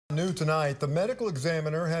New tonight, the medical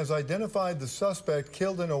examiner has identified the suspect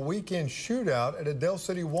killed in a weekend shootout at a Del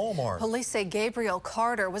City Walmart. Police say Gabriel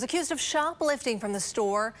Carter was accused of shoplifting from the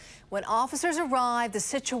store. When officers arrived, the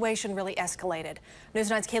situation really escalated. News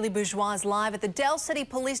 9's Kaylee Bourgeois is live at the Del City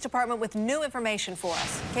Police Department with new information for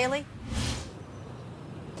us. Kaylee?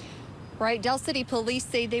 Right, Del City police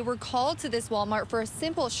say they were called to this Walmart for a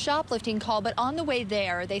simple shoplifting call, but on the way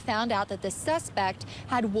there, they found out that the suspect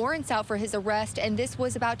had warrants out for his arrest, and this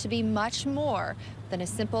was about to be much more than a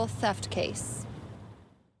simple theft case.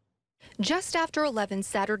 Just after 11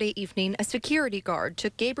 Saturday evening, a security guard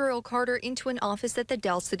took Gabriel Carter into an office at the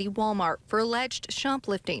Del City Walmart for alleged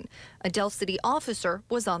shoplifting. A Del City officer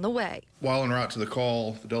was on the way. While en route to the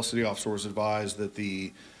call, the Del City officer was advised that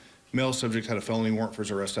the male subject had a felony warrant for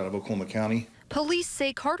his arrest out of Oklahoma County. Police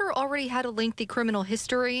say Carter already had a lengthy criminal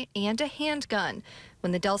history and a handgun.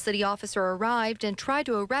 When the Del City officer arrived and tried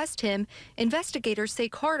to arrest him, investigators say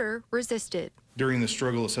Carter resisted. During the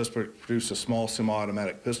struggle, the suspect produced a small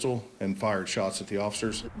semi-automatic pistol and fired shots at the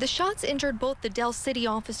officers. The shots injured both the Del City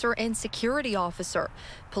officer and security officer.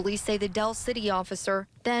 Police say the Del City officer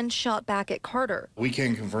then shot back at Carter. We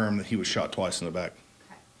can confirm that he was shot twice in the back.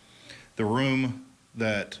 The room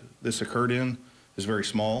that this occurred in is very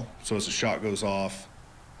small, so as the shot goes off,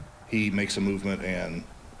 he makes a movement, and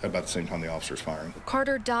about the same time the officer's firing.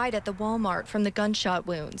 Carter died at the Walmart from the gunshot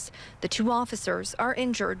wounds. The two officers are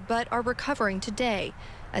injured but are recovering today.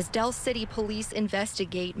 As Del City police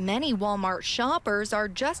investigate, many Walmart shoppers are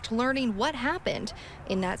just learning what happened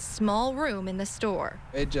in that small room in the store.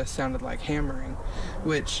 It just sounded like hammering,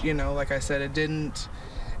 which, you know, like I said, it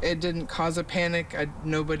didn't cause a panic.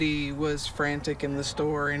 Nobody was frantic in the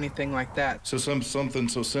store or anything like that. So something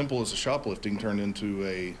so simple as a shoplifting turned into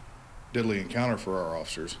a deadly encounter for our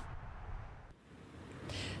officers.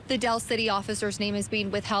 The Del City officer's name is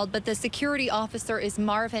being withheld, but the security officer is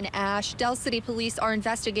Marvin Ash. Del City police are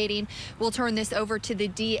investigating. We'll turn this over to the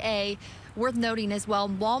DA. Worth noting as well,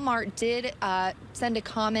 Walmart did send a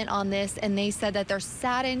comment on this, and they said that they're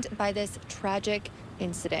saddened by this tragic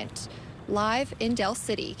incident. Live in Del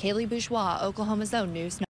City, Kaylee Bourgeois, Oklahoma's own News 9.